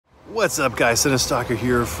What's up, guys? Cinestalker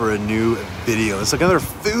here for a new video. It's like another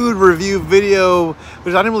food review video,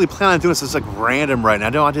 which I didn't really plan on doing. So it's like random right now. I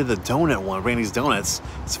know I did the donut one, Randy's Donuts.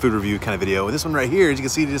 It's a food review kind of video. This one right here, as you can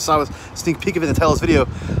see, you just saw a sneak peek of it in the title of this video.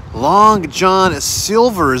 Long John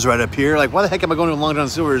Silver's right up here. Like, why the heck am I going to Long John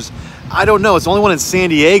Silver's? I don't know. It's the only one in San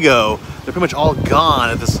Diego. They're pretty much all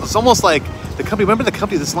gone. It's almost like the company, remember the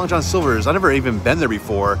company, this Long John Silver's? I've never even been there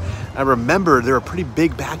before. I remember they were pretty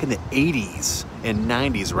big back in the 80s and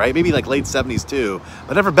 90s, right? Maybe like late 70s too.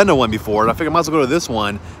 I've never been to one before, and I figured I might as well go to this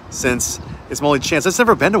one since it's my only chance. I've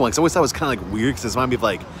never been to one because I always thought it was kind of like weird because it reminded me of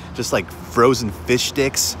like just like frozen fish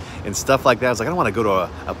sticks and stuff like that. I was like, I don't want to go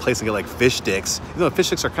to a place and get like fish sticks. You know, fish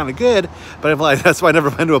sticks are kind of good, but I'm like, that's why I've never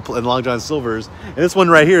been to a Long John Silver's. And this one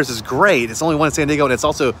right here is great. It's only one in San Diego, and it's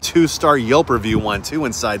also 2-star Yelp review one too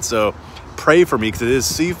inside. So pray for me because it is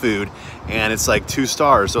seafood and it's like 2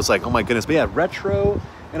 stars. So it's like, oh my goodness. But yeah, retro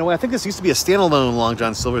in a way. I think this used to be a standalone Long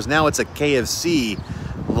John Silver's. Now it's a KFC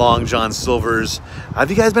Long John Silver's. Have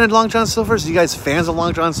you guys been to Long John Silver's? Are you guys fans of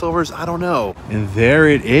Long John Silver's? I don't know. And there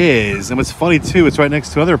it is. And what's funny too, it's right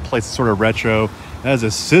next to other places sort of retro. That is a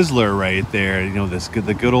Sizzler right there. You know,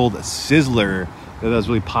 the good old Sizzler that was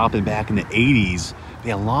really popping back in the 80s. But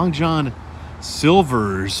yeah, Long John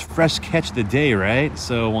Silver's, fresh catch of the day, right?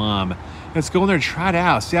 So let's go in there and try it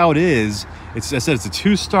out, see how it is. I said it's a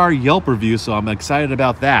 2-star Yelp review, so I'm excited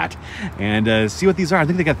about that. And see what these are. I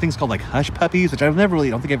think they got things called like hush puppies, which I don't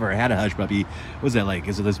think I've ever had a hush puppy. What is that like?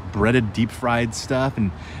 Is it this breaded, deep fried stuff?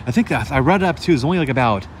 And I think I read up too, there's only like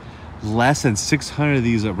about less than 600 of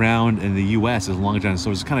these around in the US as Long John,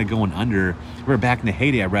 so it's kind of going under. We're back in the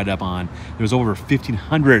heyday I read up on. There was over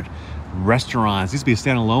 1,500 restaurants. These used to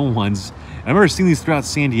be standalone ones. I remember seeing these throughout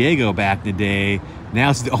San Diego back in the day. Now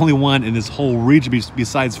it's the only one in this whole region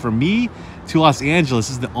besides for me to Los Angeles.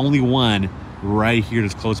 This is the only one right here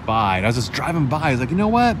that's close by. And I was just driving by. I was like, you know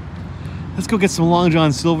what? Let's go get some Long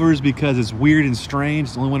John Silver's because it's weird and strange.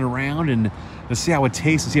 It's the only one around, and let's see how it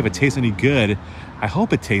tastes and see if it tastes any good. I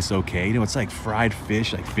hope it tastes okay. You know, it's like fried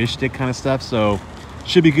fish, like fish stick kind of stuff. So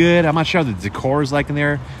should be good. I'm not sure how the decor is like in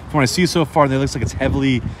there. From what I see so far, it looks like it's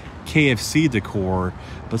heavily KFC decor.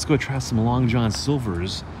 But let's go try some Long John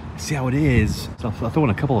Silver's, see how it is. So I'll throw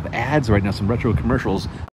in a couple of ads right now, some retro commercials.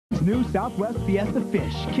 New Southwest Fiesta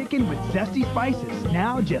Fish, kicking with zesty spices,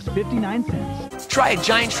 now just 59 cents. Try a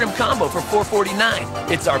giant shrimp combo for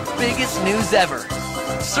 $4.49. It's our biggest news ever.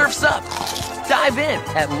 Surf's up. Dive in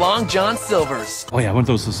at Long John Silver's. Oh yeah, I want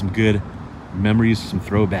those with some good memories, some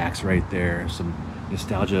throwbacks right there, some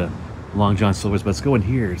nostalgia. Long John Silver's. But let's go in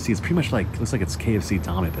here. See, it's pretty much like, looks like it's KFC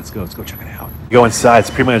dominant. Let's go check it out. You go inside, it's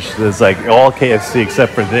pretty much, it's like all KFC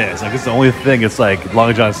except for this. Like, it's the only thing, it's like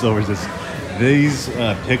Long John Silver's. These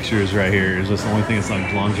pictures right here is just the only thing that's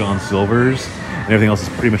like Long John Silver's, and everything else is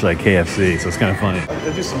pretty much like KFC, so it's kind of funny.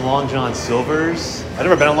 Let's do some Long John Silver's. I've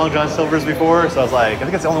never been to Long John Silver's before, so I was like, I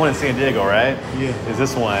think it's the only one in San Diego, right? Yeah. Is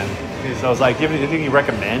this one. So I was like, do you have anything you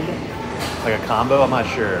recommend? Like a combo? I'm not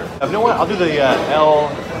sure. You know what? I'll do the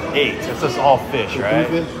L8. It's just all fish, right?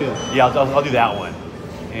 Yeah, I'll do that one.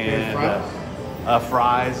 And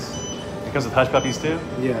fries. It comes with hush puppies too?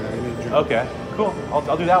 Yeah. Okay, cool.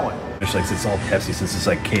 I'll do that one. Actually, it's all Pepsi since it's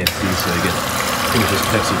like KFC, so you get pretty much just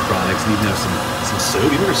Pepsi products. And even have some soda.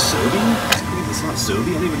 You remember soda? It's not soda? I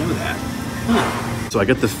didn't even know that. Huh. So I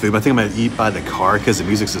get the food. I think I'm gonna eat by the car because the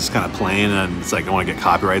music's just kind of playing, and it's like I want to get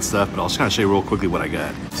copyright stuff. But I'll just kind of show you real quickly what I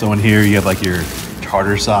got. So in here you have like your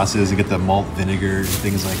tartar sauces. You get the malt vinegar and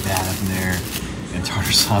things like that up in there. And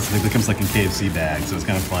tartar sauce, I think it comes like in KFC bags, so it's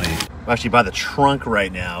kind of funny. I'm actually by the trunk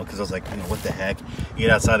right now because I was like, you know, what the heck? You get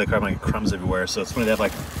outside the car, I'm like crumbs everywhere. So it's funny to have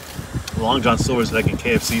like Long John Silver's like in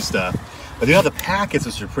KFC stuff. But you have the packets,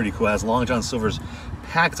 which are pretty cool. It has Long John Silver's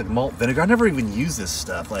packets like malt vinegar. I never even used this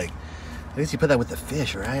stuff. Like, I guess you put that with the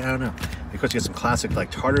fish, right? I don't know. Of course, you get some classic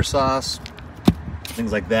like tartar sauce,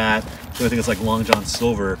 things like that. The only thing that's like Long John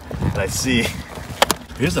Silver that I see.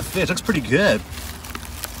 Here's the fish. Looks pretty good.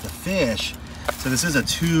 The fish. So this is a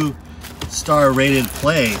 2-star rated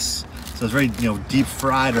place. So it's very, you know, deep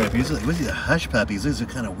fried, right? These are the hush puppies. These are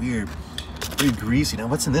kind of weird, very greasy. Now,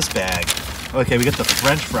 what's in this bag? Okay, we got the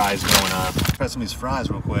French fries going on. Let's try some of these fries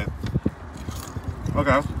real quick.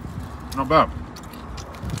 Okay, not bad.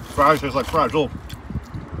 Fries taste like fries. Little,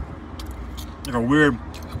 like a weird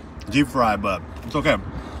deep fry, but it's okay.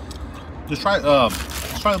 Just try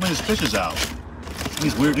some of these fishes out.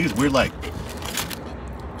 These weird like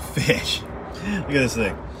fish. Look at this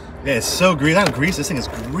thing. Yeah, it's so greasy. Not greasy. This thing is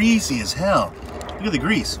greasy as hell. Look at the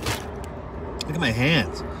grease. Look at my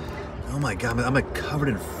hands. Oh my god, I'm like covered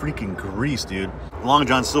in freaking grease, dude. Long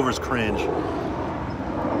John Silver's cringe.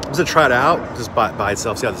 I'm just gonna try it out just by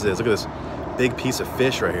itself. See how this is. Look at this big piece of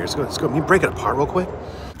fish right here. Let's go. Let me break it apart real quick.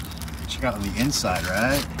 Check out on the inside,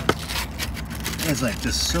 right? It's like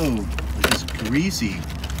just so just greasy.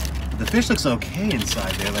 The fish looks okay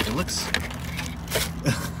inside there. Like it looks,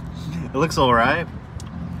 it looks all right.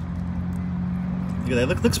 Look at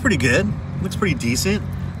that. Looks pretty good. Looks pretty decent.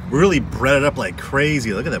 Really breaded up like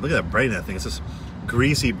crazy. Look at that. Look at that breading that thing. It's just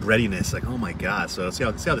greasy breadiness. Like, oh my god. So let's see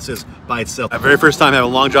how this is by itself. My very first time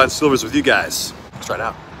having Long John Silver's with you guys. Let's try it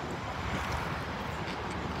out.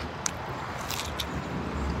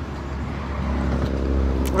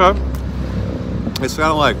 Okay. It's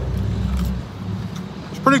kind of like,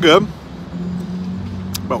 it's pretty good,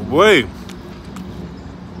 but way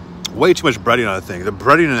too much breading on that thing. The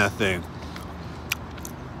breading in that thing,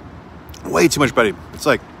 way too much breading. It's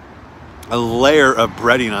like a layer of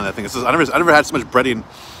breading on that thing. It's just, I never had so much breading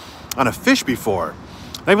on a fish before.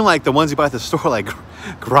 Not even like the ones you buy at the store, like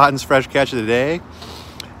Groton's Fresh Catch of the Day.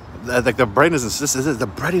 Like the breadiness,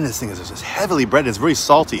 the breadiness thing is just heavily breaded. It's very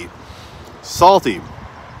salty.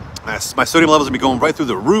 My sodium levels are gonna be going right through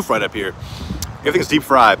the roof right up here. Everything's deep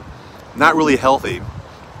fried. Not really healthy,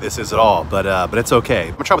 this is at all, but it's okay.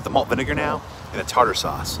 I'm gonna try with the malt vinegar now and a tartar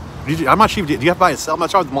sauce. I'm not sure, do you have it by itself? I'm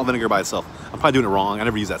not trying with the malt vinegar by itself. I'm probably doing it wrong. I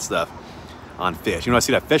never use that stuff on fish. You know, I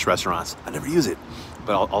see that at fish restaurants. I never use it,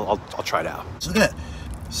 but I'll try it out. So look at that.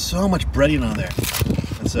 So much breading on there.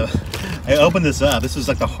 And so I opened this up. This is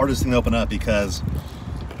like the hardest thing to open up because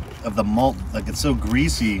of the malt. Like it's so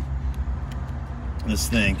greasy, this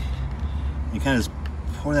thing. You kind of just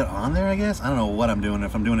pour that on there, I guess. I don't know what I'm doing.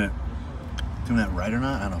 If I'm doing that right or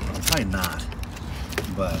not, I don't know. Probably not.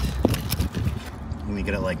 But let me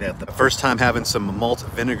get it like that. The first time having some malt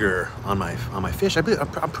vinegar on my fish. I'm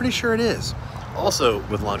pretty sure it is. Also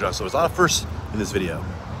with Long John, so there's a lot of firsts in this video.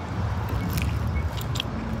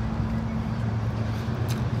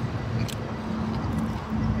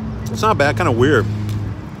 It's not bad. Kind of weird.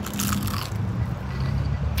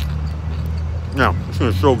 No, this thing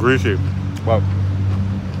is so greasy. Wow.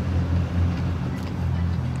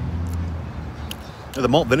 The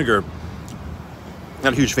malt vinegar,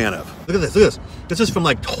 not a huge fan of. Look at this, look at this. This is from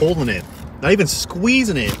like holding it, not even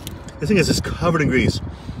squeezing it. This thing is just covered in grease.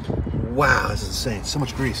 Wow, this is insane. So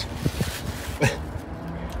much grease.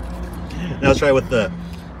 Now let's try it with the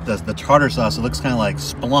tartar sauce. It looks kind of like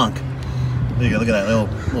Splunk. There you go, look at that little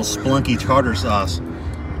Splunky tartar sauce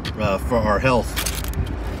for our health.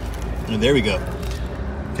 And there we go.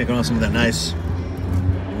 Kicking on some of that nice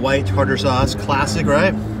white tartar sauce, classic,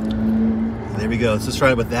 right? There we go. Let's just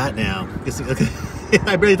try it with that now. Look at,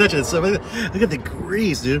 I barely touch it. So look at the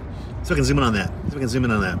grease, dude. So I can zoom in on that. So we can zoom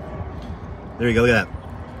in on that. There you go. Look at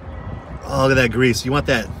that. Oh, look at that grease. You want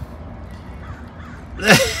that?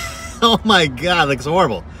 Oh my God, looks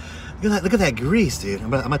horrible. Look at that grease, dude.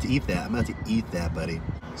 I'm about to eat that. I'm about to eat that, buddy.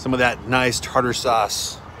 Some of that nice tartar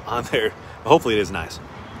sauce on there. Hopefully it is nice.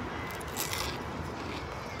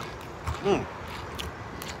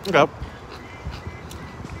 Okay.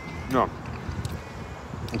 No.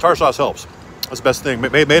 And tartar sauce helps. That's the best thing.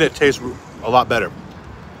 Made it taste a lot better.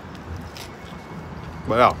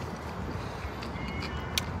 But yeah.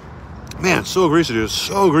 Man, so greasy, dude.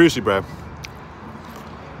 So greasy, bro.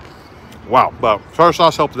 Wow. But tartar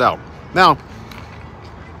sauce helped it out. Now,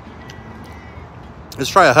 let's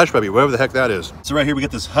try a hush puppy, whatever the heck that is. So right here we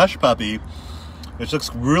get this hush puppy, which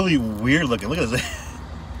looks really weird looking. Look at this.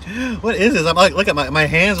 What is this? I'm like, look at my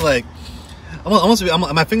hands are like,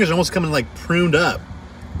 my fingers are almost coming like pruned up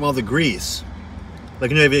from all the grease.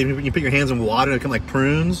 Like, you know, if you put your hands in water and they come like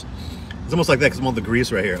prunes. It's almost like that because I'm all the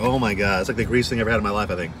grease right here. Oh my God, it's like the greasiest thing I've ever had in my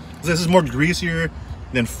life, I think. This is more greasier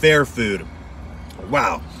than fair food.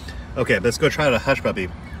 Wow. Okay, let's go try a hush puppy.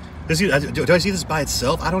 Do I see this by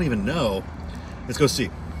itself? I don't even know. Let's go see.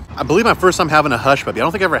 I believe my first time having a hush puppy. I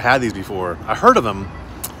don't think I ever had these before. I heard of them,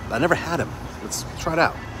 but I never had them. Let's try it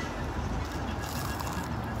out.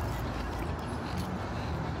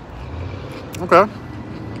 Okay.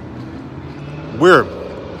 Weird.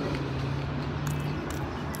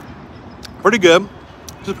 Pretty good.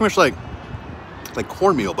 Just pretty much like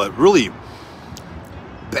cornmeal, but really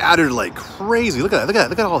battered like crazy. Look at that.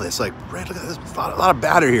 Look at all this. Like, look at this. A lot of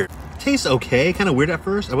batter here. Tastes okay. Kind of weird at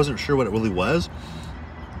first. I wasn't sure what it really was.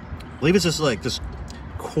 I believe it's just like just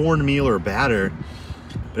cornmeal or batter.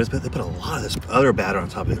 But they put a lot of this other batter on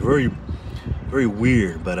top of it. Very, very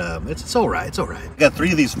weird. But it's all right. It's all right. I got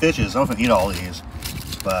 3 of these fishes. I don't know if I can eat all of these.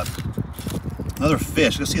 But another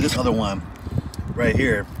fish. Let's see this other one right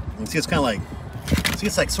here. You see, it's kind of like, see,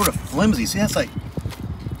 it's like sort of flimsy. See, that's like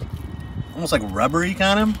almost like rubbery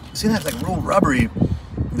kind of. See, that's like real rubbery.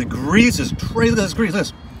 The grease is crazy. Look at this grease. Look at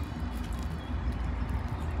this.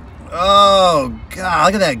 Oh God,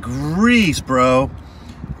 look at that grease, bro.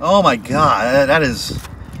 Oh my God, that is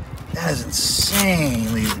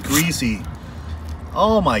insanely greasy.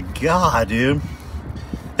 Oh my God, dude.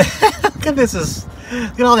 Look at this,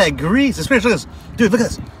 look at all that grease. Look at this. Dude, look at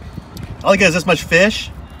this. All you got is this much fish.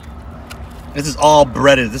 This is all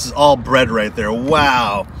breaded. This is all bread right there.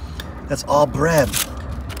 Wow. That's all bread.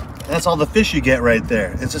 That's all the fish you get right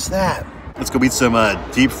there. It's just that. Let's go eat some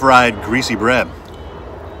deep fried greasy bread.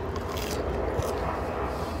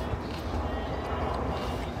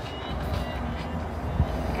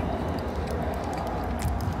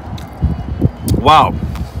 Wow.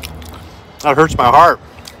 That hurts my heart.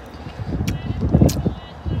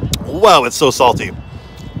 Wow, it's so salty.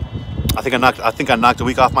 I think I knocked a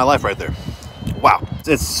week off my life right there. Wow,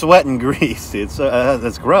 it's sweat and grease.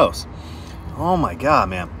 It's gross. Oh my God,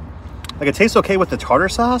 man. Like it tastes okay with the tartar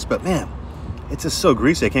sauce, but man, it's just so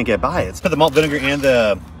greasy I can't get by it. Let's put the malt vinegar and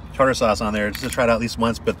the tartar sauce on there just to try it out at least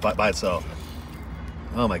once, but by itself.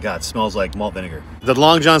 Oh my God, it smells like malt vinegar. The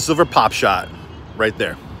Long John Silver Pop Shot, right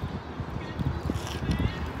there.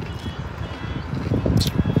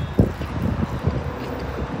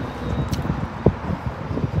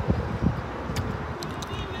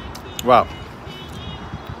 Wow,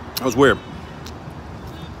 that was weird.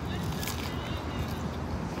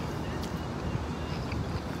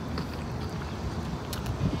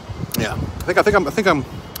 Yeah, I think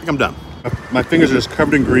I'm done. My fingers are just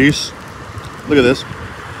covered in grease. Look at this.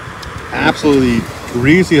 Absolutely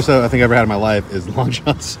greasiest I think I've ever had in my life is Long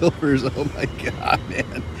John Silver's. Oh my God,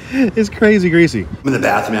 man. It's crazy greasy. I'm in the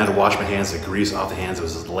bathroom, I had to wash my hands. The grease off the hands, it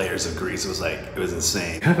was just layers of grease. It was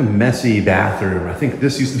insane. Kind of a messy bathroom. I think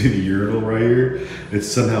this used to be the urinal right here.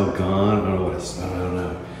 It's somehow gone. I don't know what it's, I don't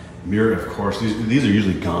know. Mirror, of course. These are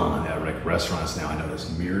usually gone at like restaurants now. I notice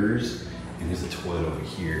mirrors, and here's the toilet over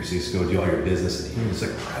here. So you just go do all your business in here. It's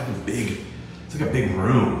like it's like a big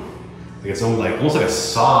room. Like it's almost like a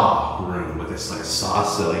saw room with this like saw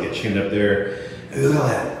cell. You get chinned up there. And look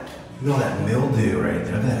at all that mildew right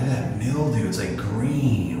there. Look at that mildew. It's like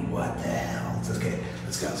green. What the hell? Okay,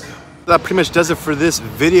 let's go. That pretty much does it for this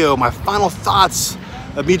video. My final thoughts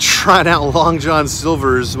of me trying out Long John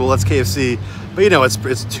Silver's. Well, that's KFC, but you know it's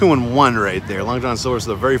 2-in-1 right there. Long John Silver's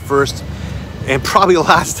the very first and probably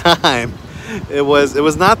last time. It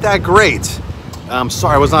was not that great.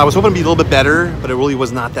 Sorry, I was hoping to be a little bit better, but it really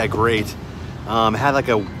was not that great. It had like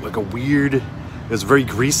a weird. It was very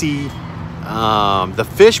greasy. The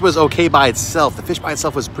fish was okay by itself. The fish by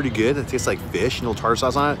itself was pretty good. It tastes like fish, no tartar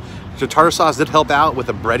sauce on it. The tartar sauce did help out with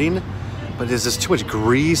the breading, but there's just too much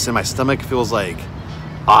grease and my stomach feels like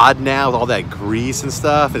odd now with all that grease and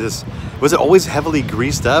stuff. Was it always heavily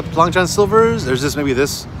greased up, Long John Silver's? There's just maybe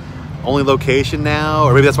this only location now,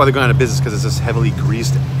 or maybe that's why they're going out of business, because it's just heavily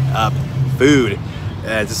greased up food.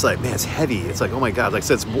 And it's just like, man, it's heavy. It's like, oh my God. Like I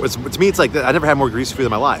said, to me, it's like, I never had more greasy food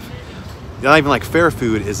in my life. Not even like fair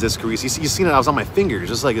food is this greasy. You've seen it, I was on my fingers.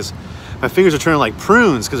 Just like my fingers are turning like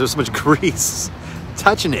prunes because there's so much grease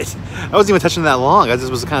touching it. I wasn't even touching it that long. I just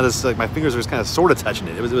was kind of like, my fingers were just kind of sort of touching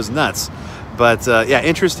it. It was nuts. But yeah,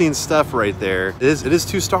 interesting stuff right there. It is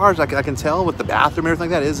 2 stars. I can tell with the bathroom and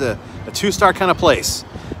everything like that. It is a 2-star kind of place.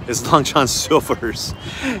 It's Long John Silver's.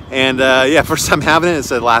 And yeah, first time having it. It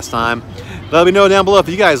said last time. Let me know down below if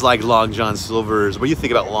you guys like Long John Silver's. What do you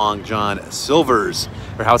think about Long John Silver's?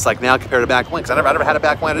 Or how it's like now compared to back when? Because I never had it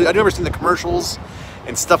back when. I've never seen the commercials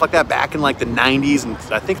and stuff like that back in like the 90s. And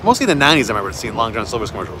I think mostly the 90s I remember seeing Long John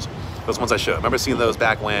Silver's commercials. Those ones I showed. I remember seeing those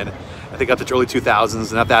back when. I think up to early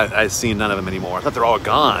 2000s. And after that, I've seen none of them anymore. I thought they're all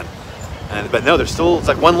gone. But no, there's still, it's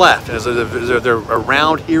like one left. They're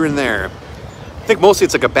around here and there. I think mostly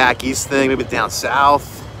it's like a back east thing, maybe down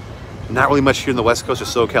south. Not really much here in the West Coast or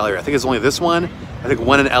SoCal area. I think it's only this one. I think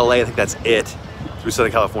one in LA. I think that's it through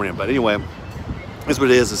Southern California. But anyway, here's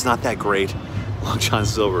what it is. It's not that great. Long John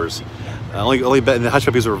Silver's. Only and the hush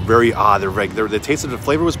puppies were very odd. The taste of the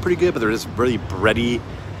flavor was pretty good, but they're just really bready,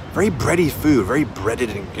 very bready food, very breaded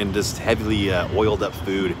and just heavily oiled up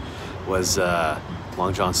food was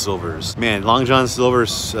Long John Silver's. Man, Long John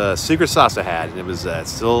Silver's secret sauce I had, and it was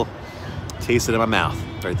still tasted in my mouth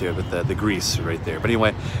right there with the grease right there. But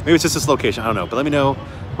anyway, maybe it's just this location, I don't know. But let me know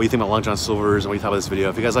what you think about Long John Silver's and what you thought about this video.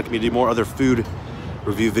 If you guys like me to do more other food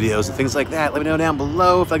review videos and things like that, let me know down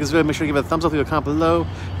below. If you like this video, make sure to give it a thumbs up, leave a comment below. If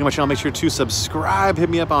you're new to my channel, make sure to subscribe. Hit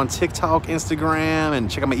me up on TikTok, Instagram, and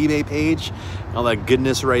check out my eBay page. All that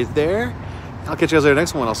goodness right there. I'll catch you guys later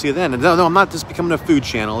next one. I'll see you then. And no, I'm not just becoming a food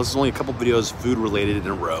channel. This is only a couple videos food related in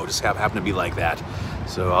a row. Just happen to be like that.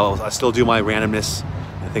 So I still do my randomness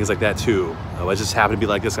and things like that too. I just happened to be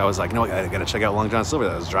like this. I was like, no, I gotta check out Long John Silver.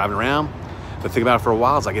 I was driving around, but thinking about it for a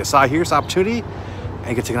while. It's like, I saw it here, it's an opportunity. and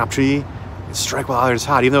you can take an opportunity and strike while it's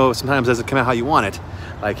hot, even though sometimes it doesn't come out how you want it.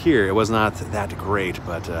 Like here, it was not that great,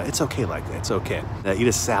 but it's okay like that. It's okay. Eat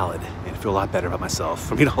a salad and feel a lot better about myself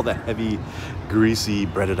from eating all that heavy, greasy,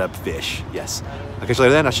 breaded up fish. Yes. I'll catch you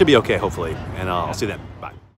later then. I should be okay, hopefully, and I'll see you then.